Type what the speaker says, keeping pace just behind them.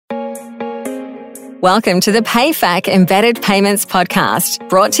Welcome to the PayFac Embedded Payments Podcast,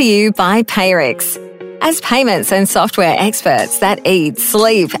 brought to you by Payrix. As payments and software experts that eat,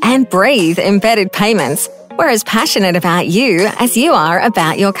 sleep, and breathe embedded payments, we're as passionate about you as you are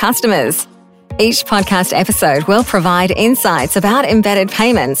about your customers. Each podcast episode will provide insights about embedded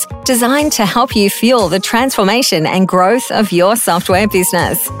payments designed to help you fuel the transformation and growth of your software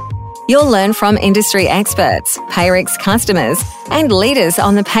business. You'll learn from industry experts, Payrix customers, and leaders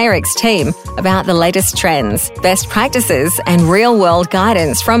on the Payrix team about the latest trends, best practices, and real-world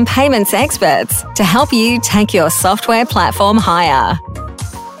guidance from payments experts to help you take your software platform higher.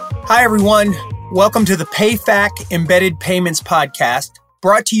 Hi, everyone. Welcome to the PayFac Embedded Payments Podcast,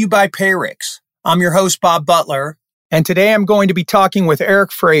 brought to you by Payrix. I'm your host, Bob Butler, and today I'm going to be talking with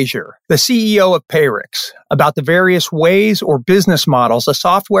Eric Frazier, the CEO of Payrix, about the various ways or business models a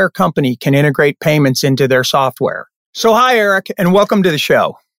software company can integrate payments into their software. So hi, Eric, and welcome to the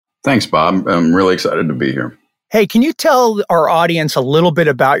show. Thanks, Bob. I'm really excited to be here. Hey, can you tell our audience a little bit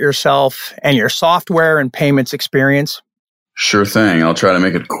about yourself and your software and payments experience? Sure thing. I'll try to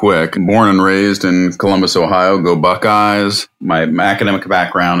make it quick. Born and raised in Columbus, Ohio. Go Buckeyes. My academic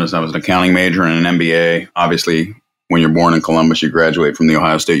background is I was an accounting major and an MBA. Obviously, when you're born in Columbus, you graduate from The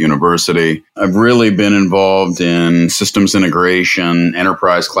Ohio State University. I've really been involved in systems integration,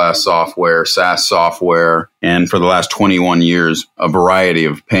 enterprise class software, SaaS software, and for the last 21 years, a variety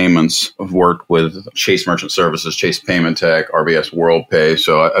of payments. I've worked with Chase Merchant Services, Chase Payment Tech, RBS WorldPay.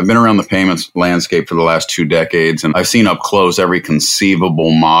 So I've been around the payments landscape for the last 2 decades, and I've seen up close every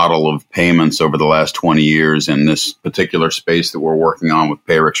conceivable model of payments over the last 20 years. And this particular space that we're working on with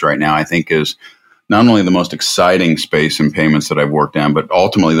Payrix right now, I think is not only the most exciting space in payments that I've worked on, but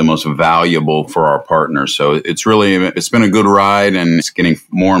ultimately the most valuable for our partners. So it's been a good ride, and it's getting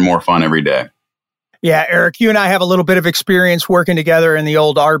more and more fun every day. Yeah, Eric, you and I have a little bit of experience working together in the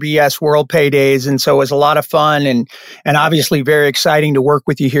old RBS WorldPay days, and so it was a lot of fun and obviously very exciting to work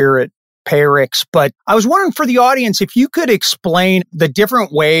with you here at Payrix. But I was wondering for the audience, if you could explain the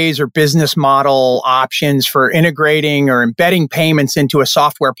different ways or business model options for integrating or embedding payments into a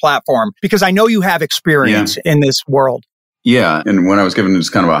software platform, because I know you have experience in this world. Yeah. And when I was given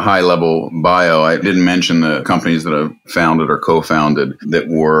just kind of a high level bio, I didn't mention the companies that I've founded or co-founded that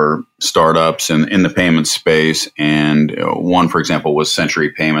were startups in the payment space. And one, for example, was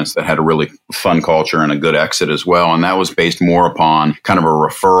Century Payments that had a really fun culture and a good exit as well. And that was based more upon kind of a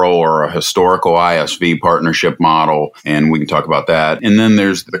referral or a historical ISV partnership model. And we can talk about that. And then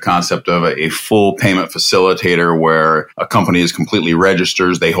there's the concept of a full payment facilitator where a company is completely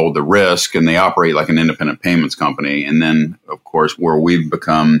registers, they hold the risk, and they operate like an independent payments company. And then, of course, where we've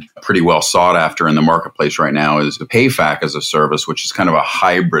become pretty well sought after in the marketplace right now is the PayFac as a service, which is kind of a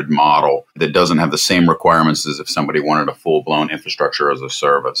hybrid model that doesn't have the same requirements as if somebody wanted a full-blown infrastructure as a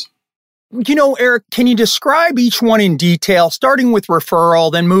service. You know, Eric, can you describe each one in detail, starting with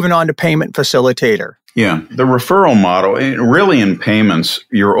referral, then moving on to payment facilitator? Yeah, the referral model, really in payments,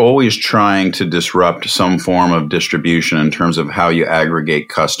 you're always trying to disrupt some form of distribution in terms of how you aggregate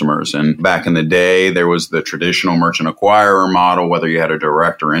customers. And back in the day, there was the traditional merchant acquirer model, whether you had a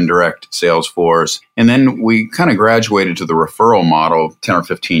direct or indirect sales force. And then we kind of graduated to the referral model 10 or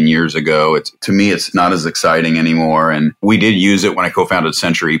 15 years ago. To me, it's not as exciting anymore. And we did use it when I co-founded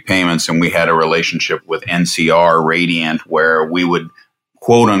Century Payments, and we had a relationship with NCR Radiant where we would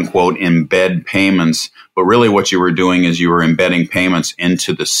quote unquote embed payments, but really what you were doing is you were embedding payments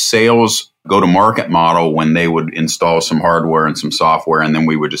into the sales go-to-market model when they would install some hardware and some software, and then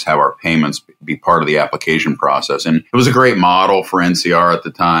we would just have our payments be part of the application process. And it was a great model for NCR at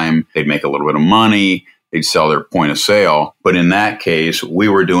the time. They'd make a little bit of money. They'd sell their point of sale. But in that case, we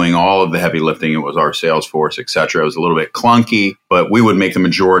were doing all of the heavy lifting. It was our sales force, et cetera. It was a little bit clunky, but we would make the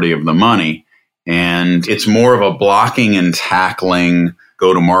majority of the money. And it's more of a blocking and tackling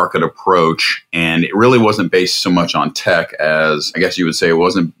go-to-market approach. And it really wasn't based so much on tech as, I guess you would say, it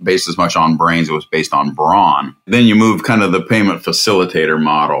wasn't based as much on brains, it was based on brawn. Then you move kind of the payment facilitator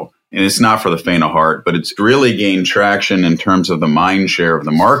model. And it's not for the faint of heart, but it's really gained traction in terms of the mind share of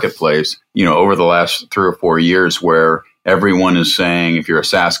the marketplace, over the last 3 or 4 years, where everyone is saying, if you're a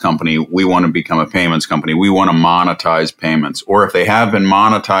SaaS company, we want to become a payments company. We want to monetize payments. Or if they have been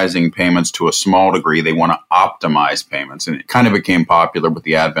monetizing payments to a small degree, they want to optimize payments. And it kind of became popular with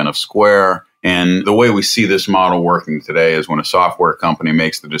the advent of Square. And the way we see this model working today is when a software company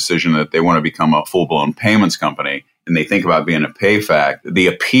makes the decision that they want to become a full-blown payments company, and they think about being a PayFac, the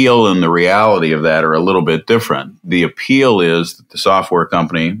appeal and the reality of that are a little bit different. The appeal is that the software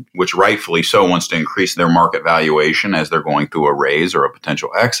company, which rightfully so wants to increase their market valuation as they're going through a raise or a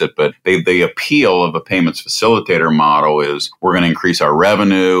potential exit, but the appeal of a payments facilitator model is we're going to increase our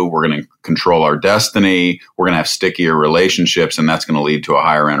revenue, we're going to control our destiny, we're going to have stickier relationships, and that's going to lead to a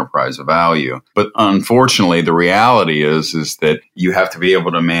higher enterprise value. But unfortunately, the reality is that you have to be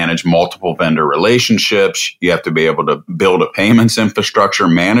able to manage multiple vendor relationships, you have to be able to build a payments infrastructure,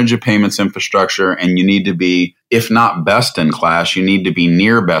 manage a payments infrastructure, and you need to be, if not best in class, you need to be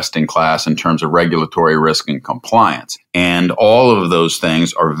near best in class in terms of regulatory risk and compliance. And all of those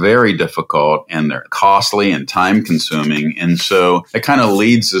things are very difficult and they're costly and time consuming. And so it kind of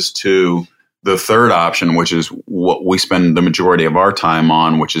leads us to the third option, which is what we spend the majority of our time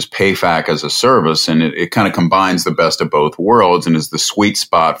on, which is PayFac as a service. And it kind of combines the best of both worlds and is the sweet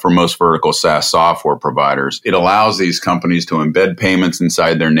spot for most vertical SaaS software providers. It allows these companies to embed payments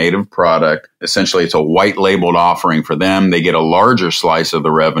inside their native product. Essentially, it's a white labeled offering for them. They get a larger slice of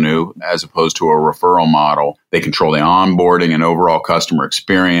the revenue as opposed to a referral model. They control the onboarding and overall customer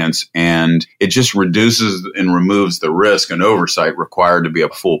experience, and it just reduces and removes the risk and oversight required to be a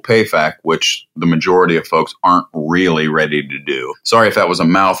full PayFac, which the majority of folks aren't really ready to do. Sorry if that was a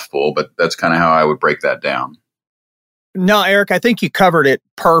mouthful, but that's kind of how I would break that down. No, Eric, I think you covered it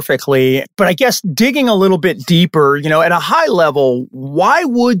perfectly. But I guess digging a little bit deeper, at a high level, why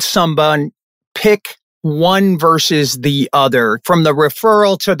would someone pick one versus the other, from the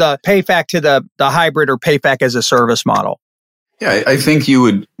referral to the PayFac to the hybrid or PayFac as a service model? Yeah, I think you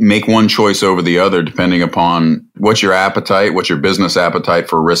would make one choice over the other depending upon what's your appetite, what's your business appetite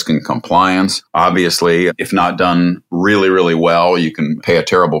for risk and compliance. Obviously, if not done really, really well, you can pay a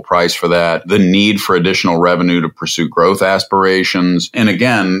terrible price for that. The need for additional revenue to pursue growth aspirations. And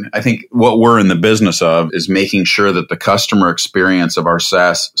again, I think what we're in the business of is making sure that the customer experience of our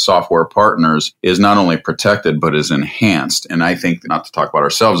SaaS software partners is not only protected, but is enhanced. And I think, not to talk about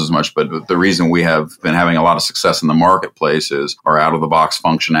ourselves as much, but the reason we have been having a lot of success in the marketplace is our out-of-the-box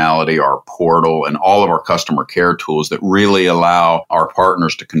functionality, our portal, and all of our customer care tools that really allow our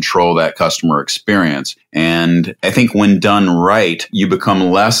partners to control that customer experience. And I think when done right, you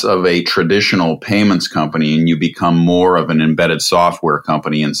become less of a traditional payments company and you become more of an embedded software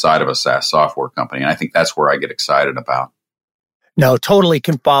company inside of a SaaS software company. And I think that's where I get excited about. No, totally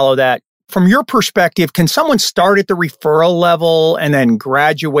can follow that. From your perspective, can someone start at the referral level and then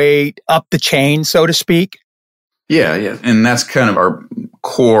graduate up the chain, so to speak? Yeah. And that's kind of our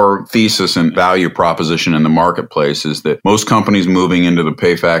core thesis and value proposition in the marketplace is that most companies moving into the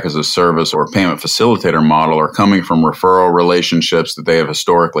PayFac as a service or payment facilitator model are coming from referral relationships that they have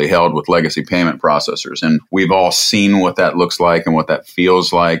historically held with legacy payment processors. And we've all seen what that looks like and what that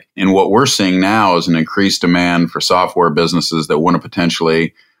feels like. And what we're seeing now is an increased demand for software businesses that want to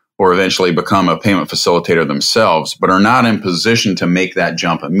potentially or eventually become a payment facilitator themselves, but are not in position to make that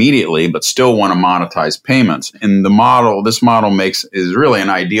jump immediately, but still want to monetize payments. And this model is really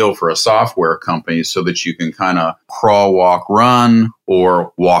an ideal for a software company so that you can kind of crawl, walk, run,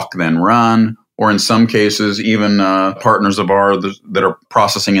 or walk, then run. Or in some cases, even partners of ours that are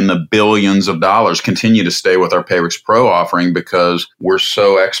processing in the billions of dollars continue to stay with our Payrix Pro offering because we're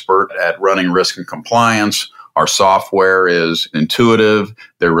so expert at running risk and compliance. Our software is intuitive.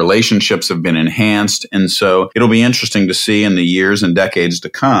 Their relationships have been enhanced. And so it'll be interesting to see in the years and decades to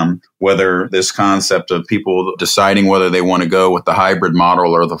come whether this concept of people deciding whether they want to go with the hybrid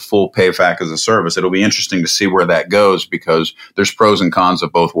model or the full PayFac as a service, it'll be interesting to see where that goes because there's pros and cons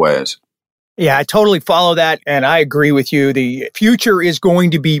of both ways. Yeah, I totally follow that. And I agree with you. The future is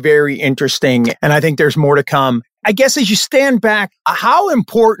going to be very interesting. And I think there's more to come. I guess as you stand back, how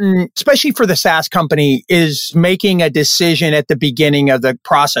important, especially for the SaaS company, is making a decision at the beginning of the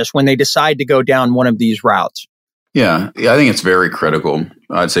process when they decide to go down one of these routes? Yeah, I think it's very critical.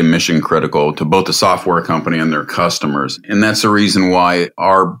 I'd say mission critical to both the software company and their customers. And that's the reason why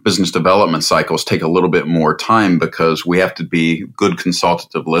our business development cycles take a little bit more time because we have to be good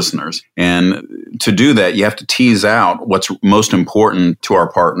consultative listeners. And to do that, you have to tease out what's most important to our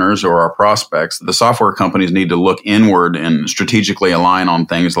partners or our prospects. The software companies need to look inward and strategically align on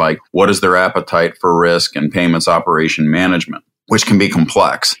things like what is their appetite for risk and payments operation management. which can be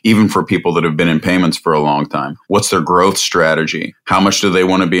complex, even for people that have been in payments for a long time. What's their growth strategy? How much do they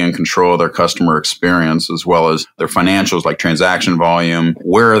want to be in control of their customer experience, as well as their financials like transaction volume?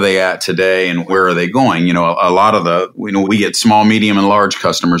 Where are they at today and where are they going? A lot of we get small, medium, and large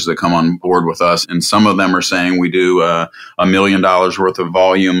customers that come on board with us, and some of them are saying we do $1 million worth of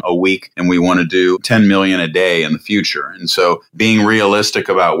volume a week, and we want to do 10 million a day in the future. And so being realistic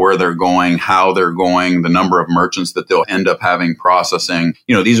about where they're going, how they're going, the number of merchants that they'll end up having processing,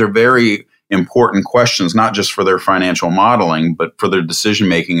 these are very important questions, not just for their financial modeling, but for their decision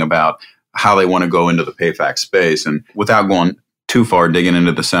making about how they want to go into the PayFac space. And without going too far digging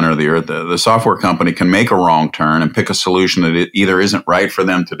into the center of the earth, the software company can make a wrong turn and pick a solution that either isn't right for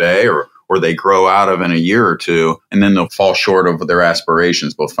them today or they grow out of in a year or two, and then they'll fall short of their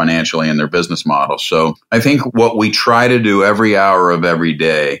aspirations, both financially and their business model. So I think what we try to do every hour of every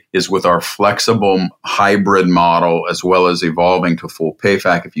day is with our flexible hybrid model, as well as evolving to full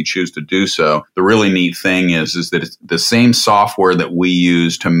PayFac if you choose to do so. The really neat thing is that it's the same software that we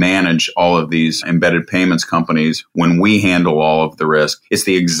use to manage all of these embedded payments companies when we handle all of the risk. It's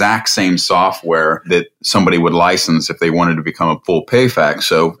the exact same software that somebody would license if they wanted to become a full PayFac.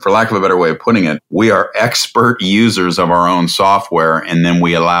 So for lack of a better way of putting it, we are expert users of our own software, and then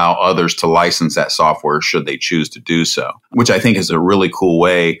we allow others to license that software should they choose to do so, which I think is a really cool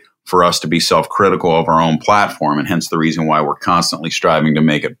way for us to be self-critical of our own platform, and hence the reason why we're constantly striving to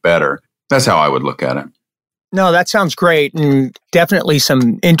make it better. That's how I would look at it. No, that sounds great, and definitely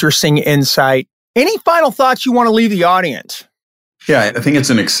some interesting insight. Any final thoughts you want to leave the audience? Yeah, I think it's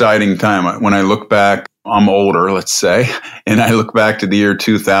an exciting time. When I look back, I'm older, let's say, and I look back to the year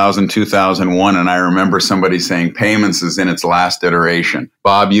 2000, 2001, and I remember somebody saying payments is in its last iteration.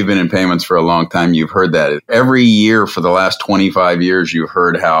 Bob, you've been in payments for a long time. You've heard that. Every year for the last 25 years, you've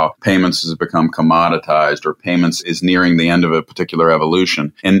heard how payments has become commoditized or payments is nearing the end of a particular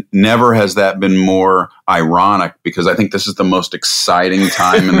evolution. And never has that been more ironic, because I think this is the most exciting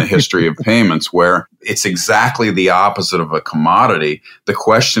time in the history of payments, where it's exactly the opposite of a commodity. The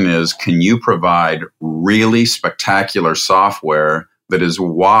question is, can you provide really spectacular software that is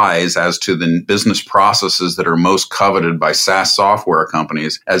wise as to the business processes that are most coveted by SaaS software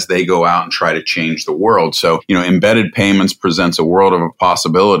companies as they go out and try to change the world? So, embedded payments presents a world of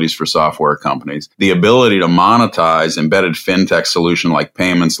possibilities for software companies. The ability to monetize embedded fintech solution like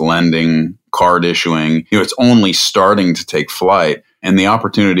payments, lending, card issuing, it's only starting to take flight. And the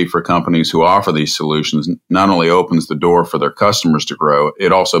opportunity for companies who offer these solutions not only opens the door for their customers to grow,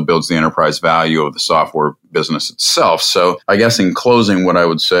 it also builds the enterprise value of the software business itself. So I guess in closing, what I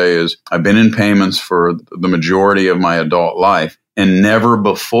would say is I've been in payments for the majority of my adult life. And never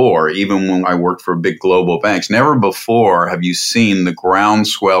before, even when I worked for big global banks, never before have you seen the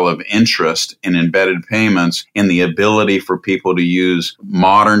groundswell of interest in embedded payments and the ability for people to use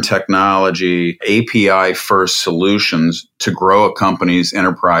modern technology, API-first solutions to grow a company's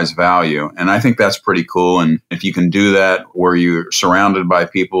enterprise value. And I think that's pretty cool. And if you can do that where you're surrounded by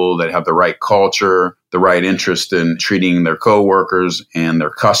people that have the right culture, the right interest in treating their coworkers and their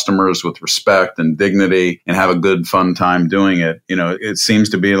customers with respect and dignity, and have a good, fun time doing it, it seems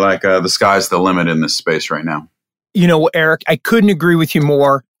to be like the sky's the limit in this space right now. Eric, I couldn't agree with you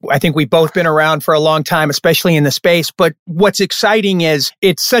more. I think we've both been around for a long time, especially in the space. But what's exciting is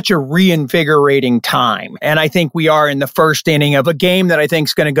it's such a reinvigorating time. And I think we are in the first inning of a game that I think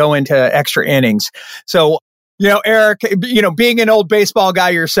is going to go into extra innings. So, Eric, being an old baseball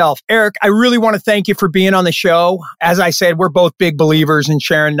guy yourself, Eric, I really want to thank you for being on the show. As I said, we're both big believers in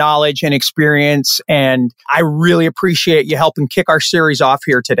sharing knowledge and experience, and I really appreciate you helping kick our series off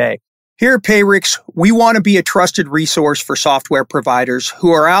here today. Here at Payrix, we want to be a trusted resource for software providers who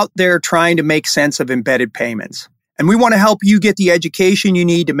are out there trying to make sense of embedded payments. And we want to help you get the education you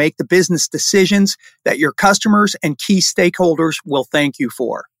need to make the business decisions that your customers and key stakeholders will thank you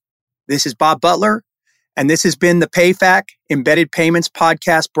for. This is Bob Butler, and this has been the PayFac Embedded Payments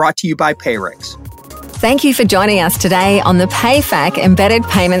Podcast, brought to you by Payrix. Thank you for joining us today on the PayFac Embedded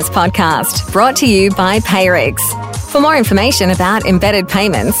Payments Podcast, brought to you by Payrix. For more information about embedded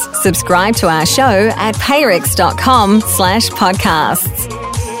payments, subscribe to our show at payrix.com/podcasts.